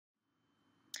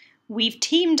We've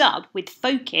teamed up with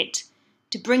Fokit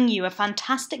to bring you a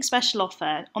fantastic special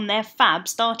offer on their Fab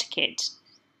Starter Kit.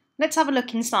 Let's have a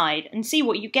look inside and see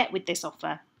what you get with this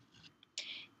offer.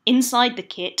 Inside the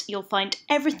kit, you'll find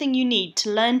everything you need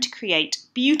to learn to create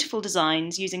beautiful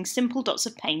designs using simple dots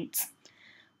of paint.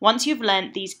 Once you've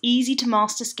learnt these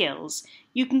easy-to-master skills,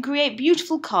 you can create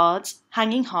beautiful cards,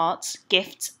 hanging hearts,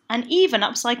 gifts, and even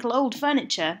upcycle old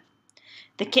furniture.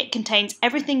 The kit contains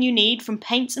everything you need from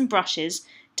paints and brushes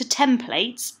to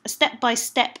templates, a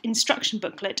step-by-step instruction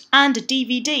booklet, and a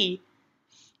DVD.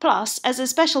 Plus, as a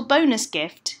special bonus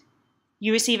gift,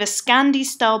 you receive a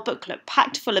Scandi-style booklet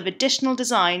packed full of additional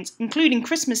designs, including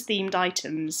Christmas-themed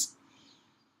items.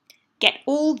 Get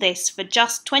all this for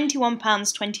just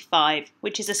 £21.25,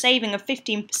 which is a saving of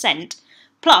 15%,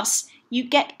 plus you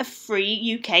get a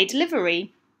free UK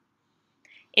delivery.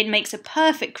 It makes a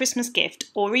perfect Christmas gift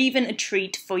or even a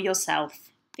treat for yourself.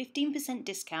 15%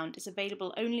 discount is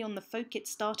available only on the Fokit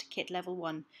Starter Kit Level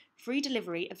 1. Free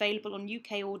delivery available on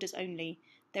UK orders only.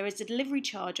 There is a delivery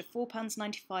charge of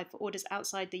 £4.95 for orders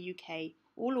outside the UK.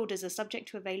 All orders are subject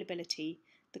to availability.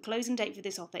 The closing date for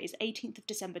this offer is 18th of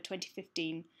December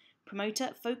 2015.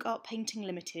 Promoter, Folk Art Painting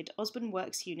Limited, Osborne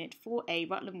Works Unit, 4A,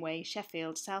 Rutland Way,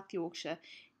 Sheffield, South Yorkshire,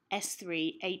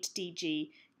 S3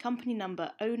 8DG. Company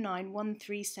number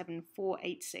 09137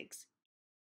 486.